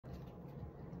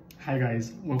Hi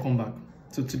guys, welcome back.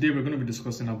 So today we're going to be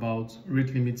discussing about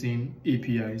rate limiting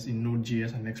APIs in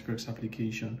Node.js and Express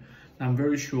application. Now, I'm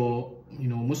very sure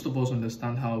most of us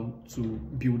understand how to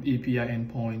build API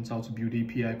endpoints, how to build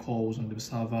API calls on the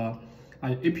server.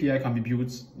 API can be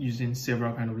built using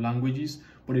several kind of languages,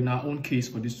 but in our own case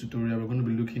for this tutorial, we're going to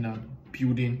be looking at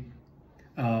building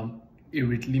a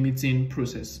rate limiting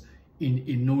process in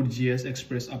a Node.js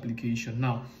Express application.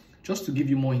 Now, just to give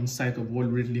you more insight of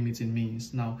what rate limiting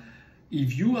means. Now,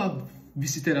 if you have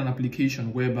visited an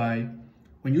application whereby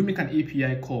when you make an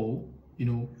API call,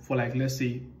 for like, let's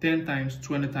say 10 times,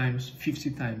 20 times,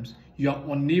 50 times, you are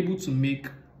unable to make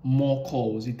more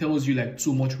calls. It tells you like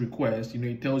too much request,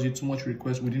 it tells you too much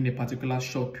request within a particular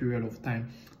short period of time.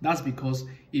 That's because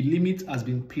a limit has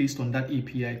been placed on that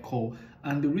API call.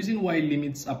 And the reason why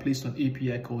limits are placed on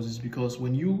API calls is because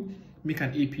when you make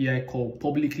an API call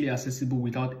publicly accessible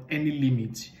without any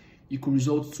limit, it could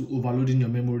result to overloading your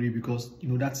memory because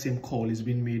that same call is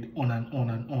being made on and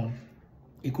on and on.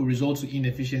 It could result to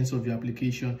inefficiency of your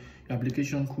application. Your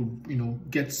application could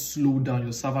get slowed down,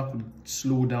 your server could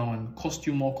slow down and cost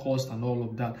you more cost and all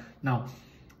of that. Now,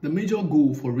 the major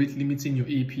goal for rate limiting your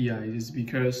API is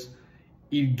because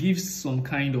it gives some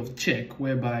kind of check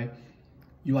whereby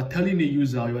you are telling a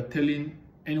user, you are telling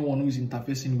anyone who is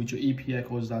interfacing with your API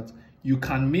calls that you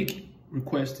can make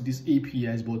requests to these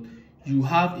APIs, but you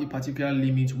have a particular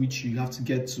limit which you have to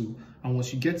get to. And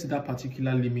once you get to that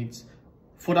particular limit,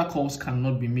 further calls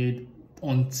cannot be made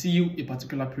until a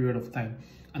particular period of time.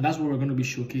 And that's what we're going to be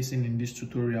showcasing in this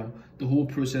tutorial, the whole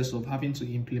process of having to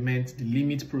implement the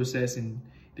limit process in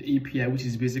the API, which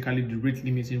is basically the rate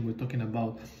limiting we're talking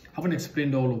about. Having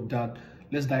explained all of that,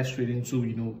 let's dive straight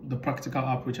into the practical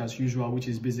approach as usual, which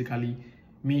is basically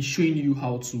me showing you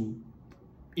how to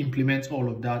implement all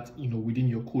of that within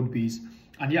your code base.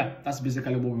 And yeah, that's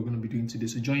basically what we're going to be doing today.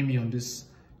 So join me on this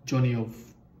journey of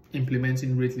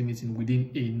implementing rate limiting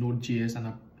within a Node.js and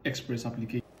an Express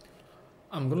application.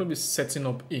 I'm going to be setting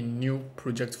up a new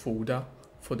project folder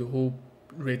for the whole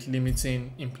rate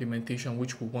limiting implementation,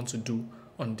 which we want to do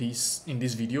in this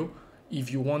video.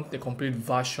 If you want the complete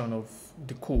version of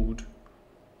the code,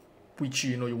 which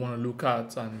you want to look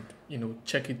at and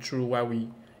check it through while we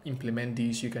implement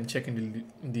this, you can check in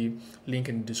the link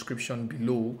in the description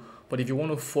below. But if you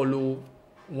want to follow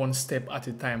one step at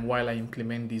a time while I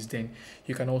implement this, then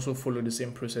you can also follow the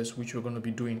same process which we're going to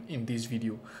be doing in this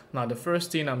video. Now, the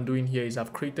first thing I'm doing here is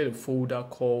I've created a folder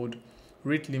called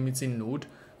rate limiting node,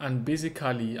 and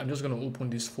basically I'm just going to open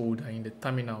this folder in the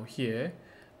terminal here.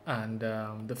 And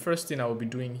the first thing I will be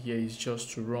doing here is just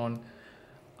to run.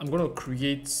 I'm going to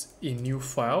create a new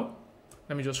file.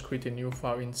 Let me just create a new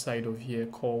file inside of here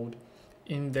called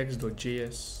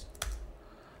index.js.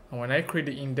 And when I create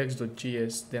the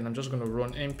index.js, then I'm just going to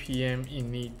run npm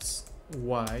init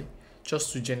y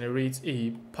just to generate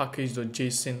a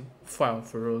package.json file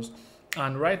for us.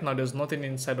 And right now there's nothing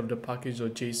inside of the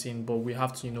package.json, but we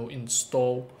have to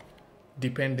install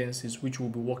dependencies which we'll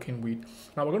be working with.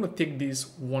 Now we're going to take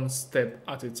this one step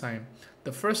at a time.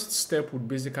 The first step would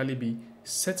basically be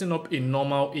setting up a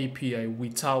normal API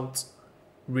without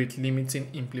rate limiting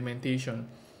implementation.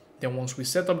 Then once we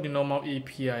set up the normal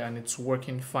API and it's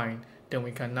working fine, then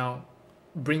we can now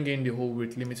bring in the whole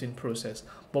rate limiting process.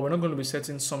 But we're not going to be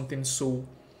setting something so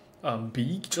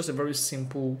big, just a very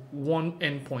simple one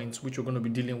endpoint which we're going to be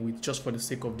dealing with just for the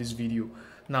sake of this video.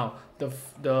 Now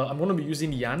I'm going to be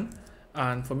using Yarn,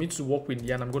 and for me to work with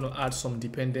Yarn, I'm going to add some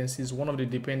dependencies. One of the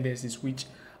dependencies which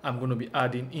I'm going to be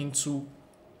adding into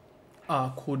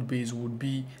our code base would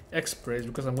be Express,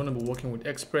 because I'm going to be working with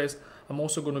Express. I'm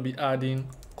also going to be adding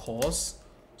cause,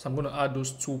 so I'm going to add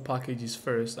those two packages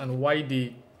first. And why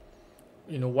they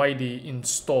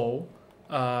install,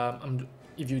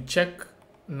 if you check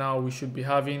now, we should be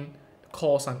having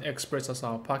cause and Express as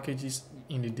our packages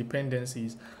in the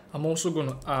dependencies. I'm also going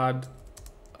to add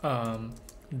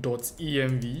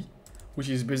 .env, which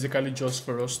is basically just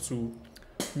for us to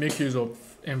make use of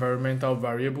environmental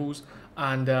variables.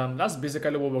 And that's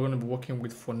basically what we're going to be working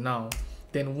with for now.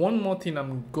 Then one more thing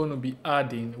I'm going to be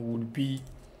adding would be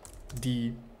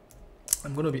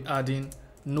I'm going to be adding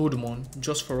nodemon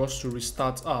just for us to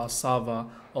restart our server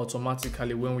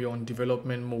automatically when we're on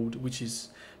development mode, which is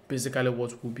basically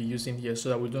what we'll be using here, so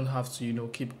that we don't have to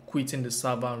keep quitting the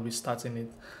server and restarting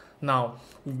it. Now,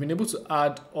 we've been able to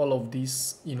add all of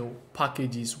these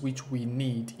packages which we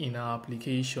need in our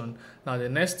application. Now, the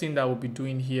next thing that we'll be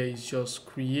doing here is just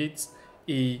create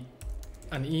an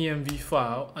env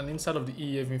file, and inside of the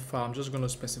env file I'm just going to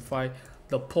specify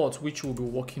the port which we'll be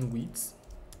working with.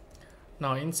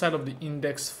 Now inside of the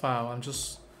index file I'm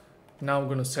just now we're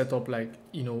going to set up like,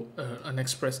 an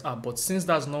Express app. But since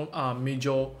that's not our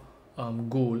major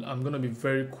goal, I'm going to be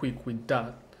very quick with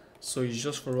that. So it's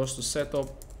just for us to set up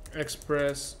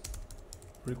Express,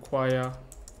 require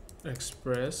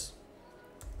Express.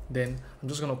 Then I'm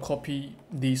just going to copy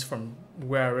these from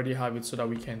where I already have it so that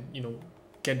we can,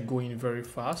 get going very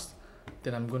fast.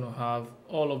 Then I'm going to have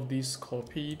all of these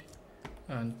copied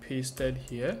and pasted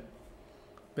here.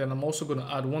 Then I'm also going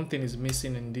to add one thing is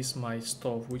missing in this my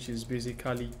stuff, which is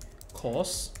basically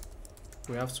course.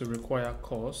 We have to require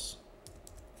course.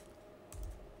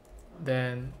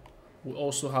 Then we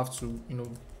also have to,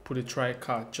 put a try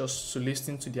catch just to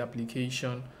listen to the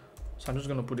application. So I'm just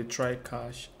going to put a try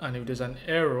catch, and if there's an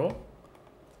error,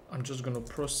 I'm just going to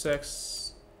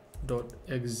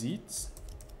process.exit.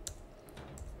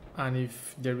 And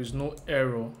if there is no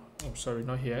error, oh sorry,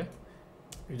 not here.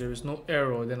 If there is no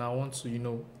error, then I want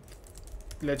to,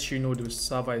 let you know the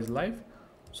server is live.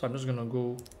 So I'm just going to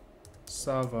go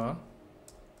server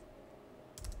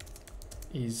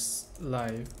is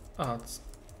live at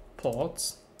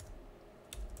port,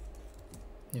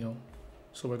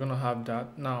 so we're going to have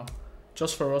that. Now,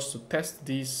 just for us to test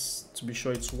this to be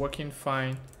sure it's working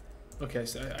fine. Okay,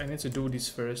 so I need to do this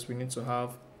first. We need to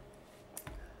have,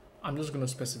 I'm just going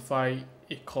to specify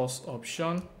a course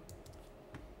option.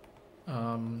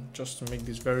 Just to make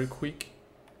this very quick.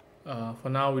 For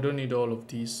now, we don't need all of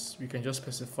these. We can just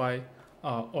specify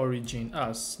our origin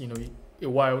as a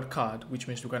wildcard, which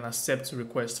means we can accept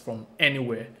requests from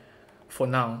anywhere for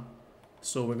now.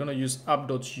 So we're going to use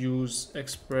app.use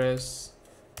express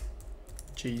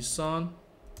JSON.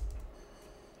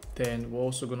 Then we're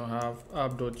also going to have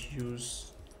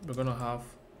app.use, we're going to have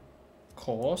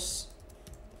course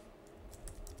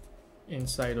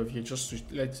inside of here, just to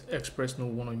let Express know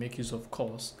we want to make use of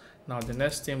course. Now the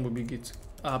next thing will be get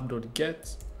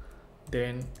app.get,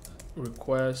 then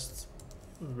request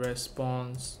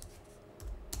response,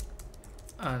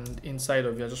 and inside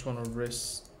of here I just want to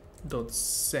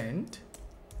res.send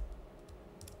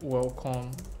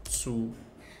welcome to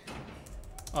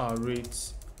our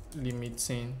rate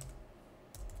limiting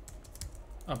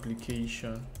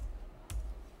application.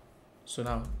 So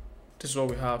now this is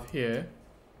what we have here.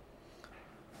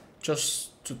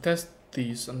 Just to test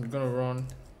this, I'm gonna run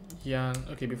yarn.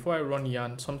 Okay, before I run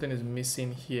yarn, something is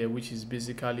missing here, which is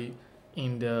basically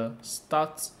in the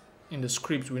start, in the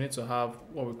script, we need to have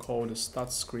what we call the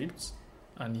start script.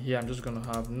 And here I'm just gonna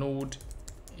have node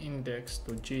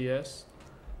index.js,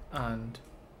 and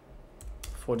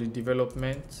for the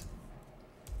development,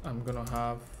 I'm gonna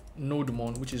have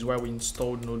nodemon, which is why we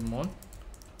installed nodemon,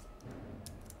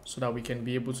 so that we can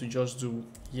be able to just do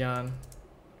yarn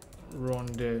run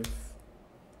dev.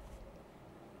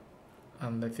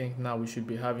 And I think now we should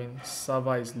be having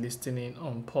server is listening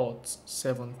on port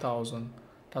 7000.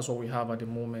 That's what we have at the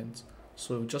moment.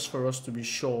 So just for us to be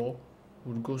sure,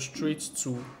 we'll go straight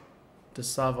to the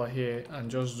server here and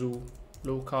just do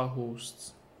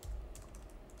localhost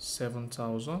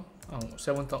 7000.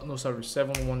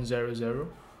 7100.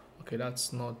 Okay,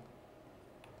 that's not,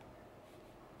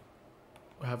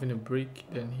 we're having a break.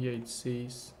 Then here it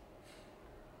says,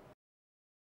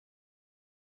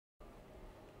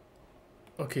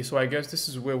 okay, so I guess this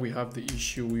is where we have the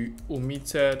issue. We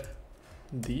omitted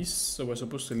this, so we're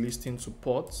supposed to listen to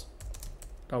ports.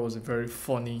 That was a very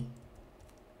funny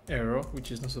error,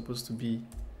 which is not supposed to be.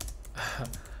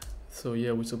 So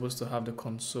yeah, we're supposed to have the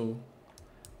console.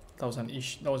 That was an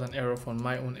issue. That was an error from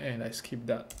my own end. I skipped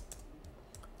that.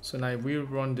 So now if we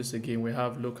run this again, we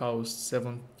have localhost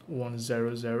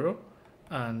 7100,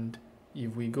 and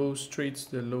if we go straight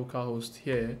to the localhost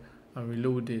here and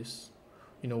reload this,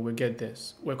 we get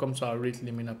this. Welcome to our rate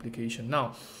limiting application.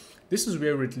 Now, this is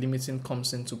where rate limiting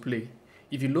comes into play.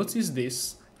 If you notice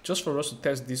this, just for us to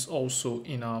test this also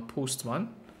in our Postman,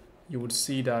 you would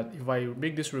see that if I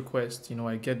make this request,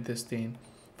 I get this thing.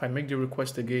 If I make the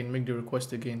request again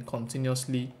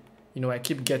continuously, I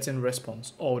keep getting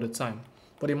response all the time.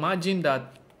 But imagine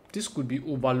that this could be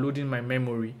overloading my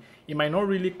memory. It might not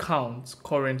really count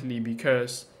currently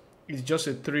because it's just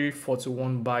a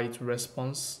 341 byte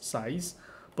response size.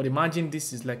 But imagine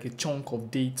this is like a chunk of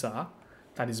data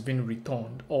that is being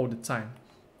returned all the time.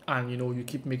 And you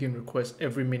keep making requests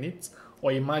every minute.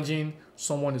 Or imagine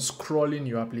someone is crawling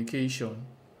your application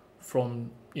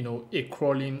from a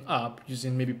crawling app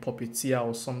using maybe Puppeteer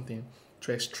or something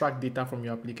to extract data from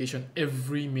your application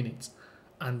every minute.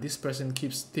 And this person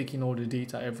keeps taking all the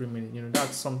data every minute.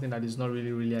 That's something that is not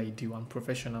really ideal and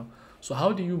professional. So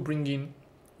how do you bring in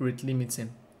rate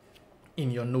limiting in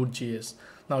your Node.js?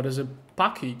 Now there's a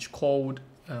package called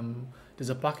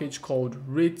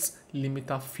rate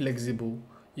limiter flexible.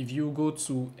 if you go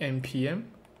to npm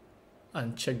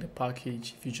and check the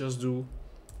package, if you just do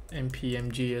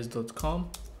npm.js.com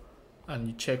and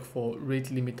you check for rate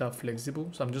limiter flexible,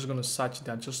 so I'm just going to search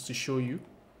that just to show you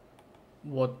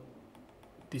what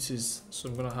this is. So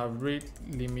I'm going to have rate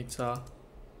limiter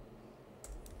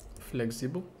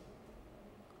flexible.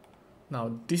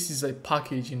 Now this is a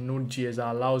package in Node.js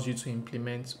that allows you to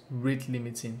implement rate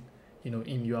limiting,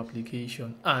 in your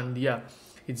application. And yeah,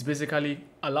 it's basically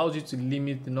allows you to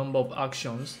limit the number of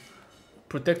actions,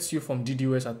 protects you from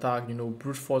DDoS attack,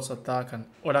 brute force attack and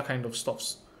other kind of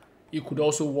stuffs. You could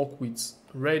also work with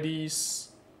Redis,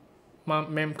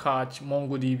 Memcache,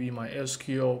 MongoDB,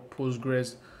 MySQL,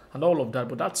 Postgres, and all of that.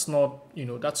 But that's not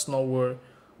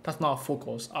our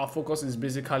focus. Our focus is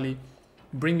basically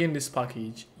bringing this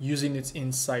package, using it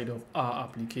inside of our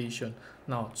application.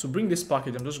 Now, to bring this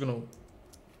package, I'm just going to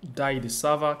die the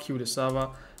server, kill the server,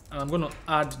 and I'm going to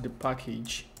add the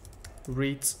package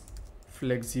rate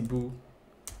limiter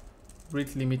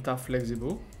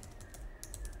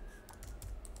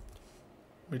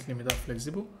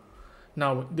flexible.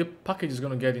 Now the package is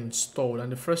going to get installed,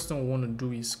 and the first thing we want to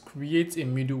do is create a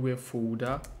middleware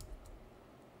folder.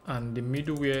 And the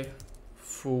middleware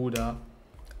folder,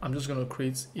 I'm just going to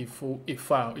create a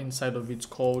file inside of it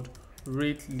called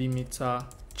rate limiter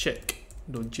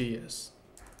check.js.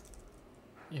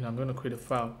 I'm going to create a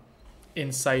file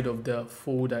inside of the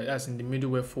folder, as in the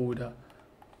middleware folder.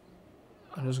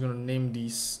 I'm just going to name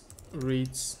this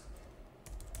rate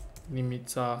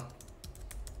limiter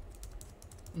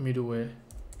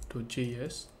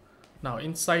middleware.js. Now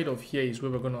inside of here is where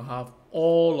we're going to have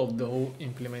all of the whole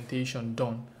implementation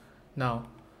done. Now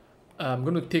I'm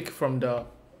going to take from the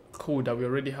code that we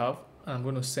already have, and I'm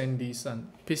going to send this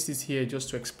and paste it here just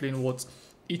to explain what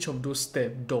each of those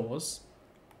steps does.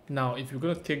 Now if you're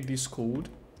going to take this code,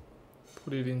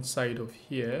 put it inside of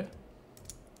here,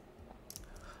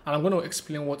 and I'm going to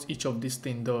explain what each of these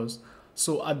things does.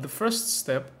 So at the first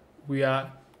step, we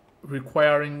are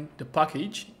requiring the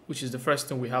package, which is the first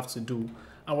thing we have to do,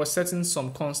 and we're setting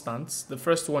some constants. The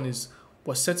first one is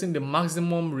we're setting the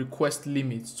maximum request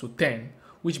limit to 10,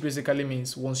 which basically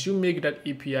means once you make that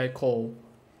API call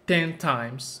 10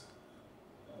 times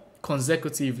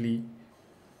consecutively,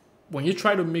 when you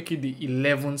try to make it the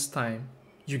 11th time,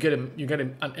 you get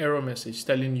an error message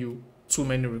telling you too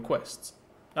many requests.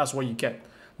 That's what you get.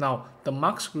 Now the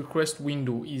max request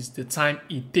window is the time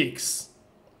it takes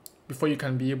before you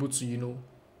can be able to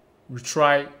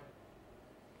retry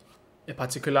a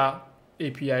particular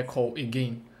API call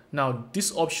again. Now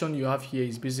this option you have here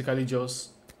is basically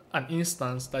just an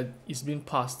instance that is being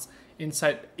passed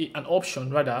inside an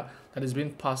option rather that is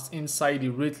being passed inside the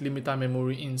rate limiter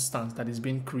memory instance that is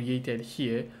being created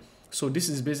here. So this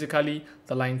is basically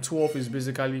the line 12 is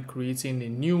basically creating a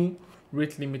new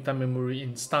rate limiter memory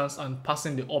instance and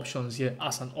passing the options here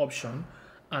as an option,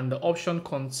 and the option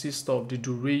consists of the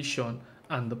duration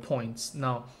and the points.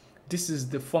 Now this is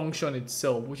the function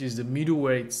itself, which is the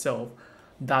middleware itself,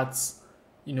 that's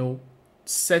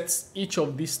sets each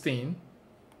of these things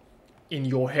in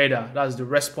your header. That's the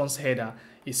response header.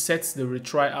 It sets the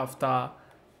retry after,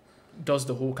 does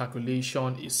the whole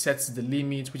calculation. It sets the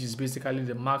limit, which is basically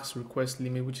the max request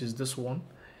limit, which is this one.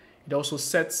 It also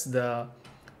sets the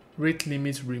rate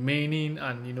limit remaining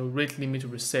and rate limit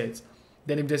reset.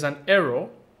 Then if there's an error,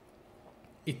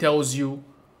 it tells you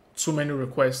too many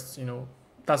requests.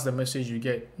 That's the message you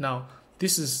get. Now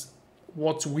this is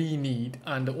what we need,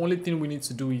 and the only thing we need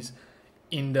to do is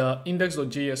in the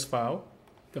index.js file,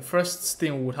 the first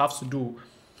thing we would have to do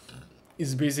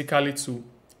is basically to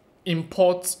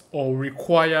import or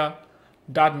require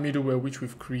that middleware which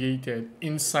we've created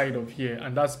inside of here,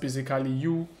 and that's basically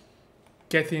you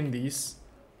getting this.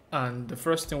 And the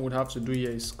first thing we'd have to do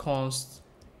here is const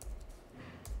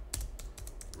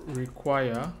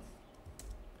require.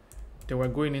 Then we're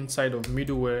going inside of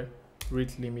middleware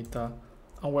rate limiter,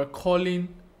 and we're calling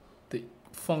the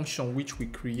function which we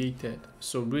created.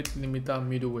 So rate limiter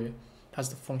middleware, that's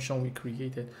the function we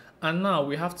created. And now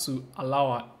we have to allow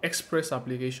our Express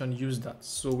application use that.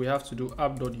 So we have to do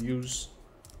app.use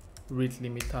rate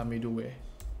limiter middleware.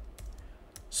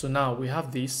 So now we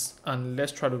have this, and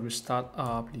let's try to restart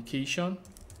our application,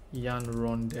 yarn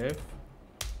run dev.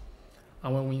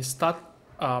 And when we start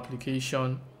our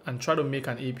application and try to make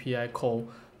an API call,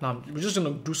 now we're just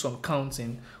going to do some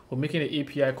counting. We're making the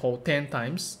API call 10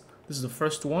 times. This is the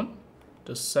first one,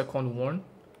 the second one,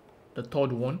 the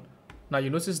third one. Now you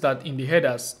notice that in the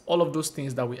headers, all of those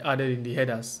things that we added in the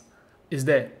headers is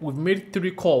there. We've made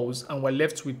 3 calls and we're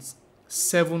left with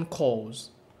 7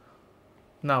 calls.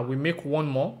 Now we make one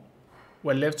more,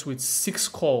 we're left with 6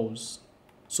 calls.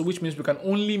 So which means we can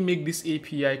only make this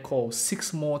API call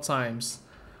 6 more times.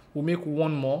 We'll make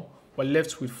one more. We're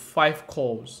left with 5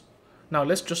 calls. Now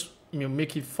let's just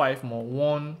make it 5 more.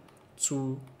 1,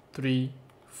 2, 3,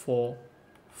 4,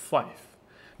 5.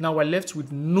 Now we're left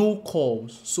with no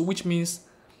calls. So which means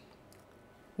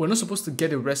we're not supposed to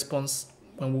get a response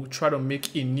when we try to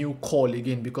make a new call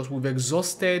again, because we've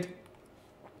exhausted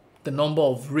the number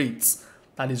of rates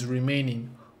that is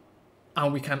remaining,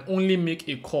 and we can only make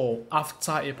a call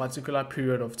after a particular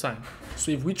period of time.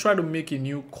 So if we try to make a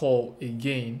new call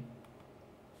again,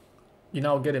 you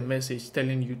now get a message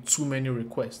telling you too many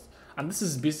requests. And this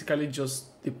is basically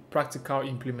just the practical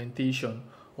implementation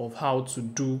of how to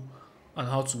do and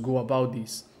how to go about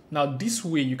this. Now, this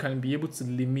way you can be able to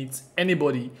limit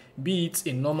anybody, be it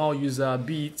a normal user,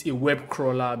 be it a web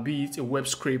crawler, be it a web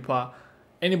scraper,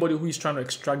 anybody who is trying to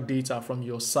extract data from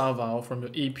your server or from your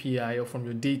API or from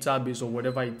your database or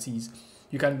whatever it is.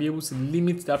 You can be able to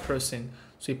limit that person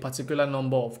to a particular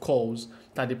number of calls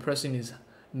that the person is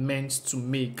meant to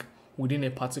make within a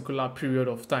particular period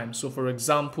of time. So for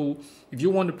example, if you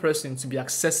want the person to be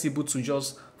accessible to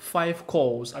just 5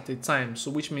 calls at a time,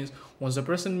 so which means once the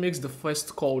person makes the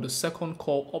first call, the second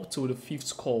call, up to the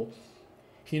 5th call,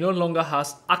 he no longer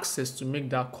has access to make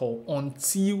that call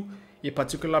until a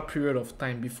particular period of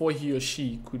time before he or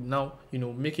she could now,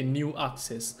 make a new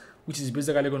access, which is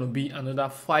basically going to be another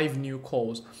 5 new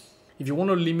calls. If you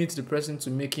want to limit the person to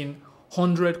making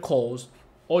 100 calls,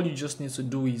 all you just need to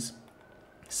do is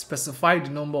specify the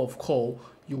number of call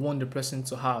you want the person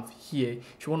to have here.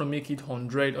 If you want to make it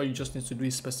 100, all you just need to do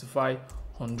is specify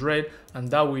 100, and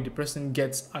that way the person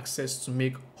gets access to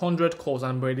make 100 calls,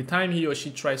 and by the time he or she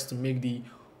tries to make the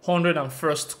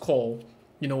 101st call,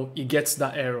 it gets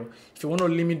that error. If you want to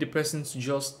limit the person to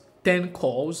just 10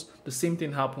 calls, the same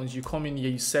thing happens. You come in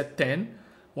here, you set 10.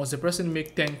 Once the person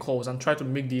makes 10 calls and try to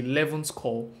make the 11th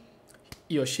call,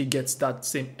 he or she gets that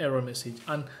same error message.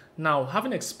 And now,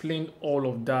 having explained all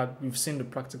of that, we've seen the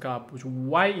practical approach.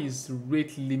 Why is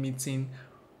rate limiting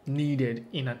needed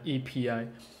in an API?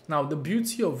 Now, the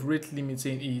beauty of rate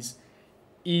limiting is,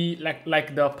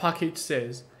 like the package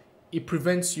says, it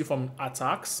prevents you from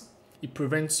attacks. It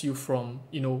prevents you from,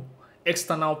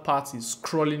 external parties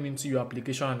crawling into your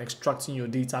application and extracting your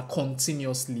data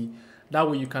continuously. That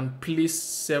way you can place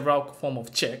several form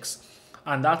of checks.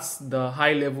 And that's the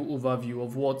high level overview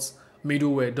of what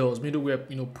middleware does.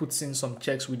 Middleware, puts in some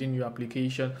checks within your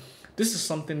application. This is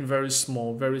something very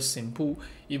small, very simple.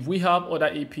 If we have other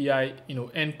API,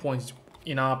 endpoints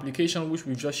in our application, which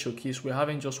we've just showcased, we're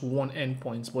having just one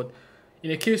endpoint. But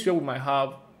in a case where we might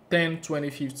have 10, 20,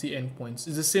 50 endpoints,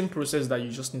 it's the same process that you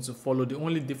just need to follow. The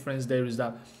only difference there is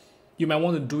that you might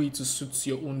want to do it to suit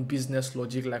your own business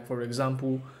logic. Like for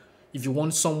example, if you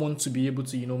want someone to be able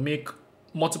to, make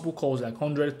multiple calls like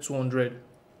 100, 200,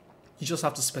 you just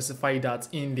have to specify that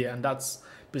in there, and that's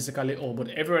basically all. But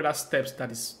every other steps that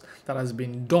has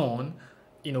been done,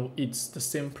 it's the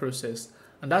same process.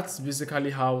 And that's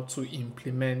basically how to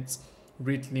implement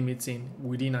rate limiting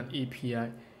within an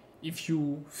API. If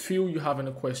you feel you have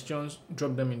any questions,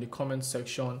 drop them in the comment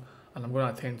section, and I'm going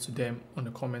to attend to them on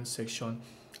the comment section.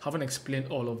 Having explained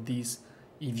all of this,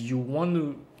 if you want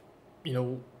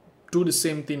to, do the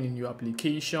same thing in your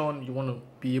application, you want to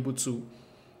be able to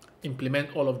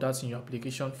implement all of that in your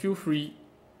application, feel free.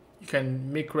 You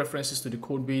can make references to the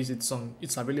code base. It's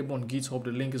available on GitHub.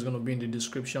 The link is going to be in the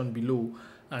description below,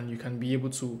 and you can be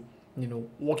able to,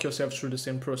 walk yourself through the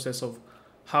same process of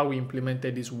how we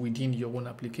implemented this within your own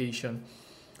application.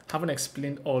 Having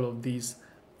explained all of this,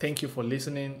 thank you for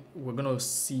listening. We're going to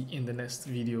see in the next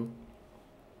video.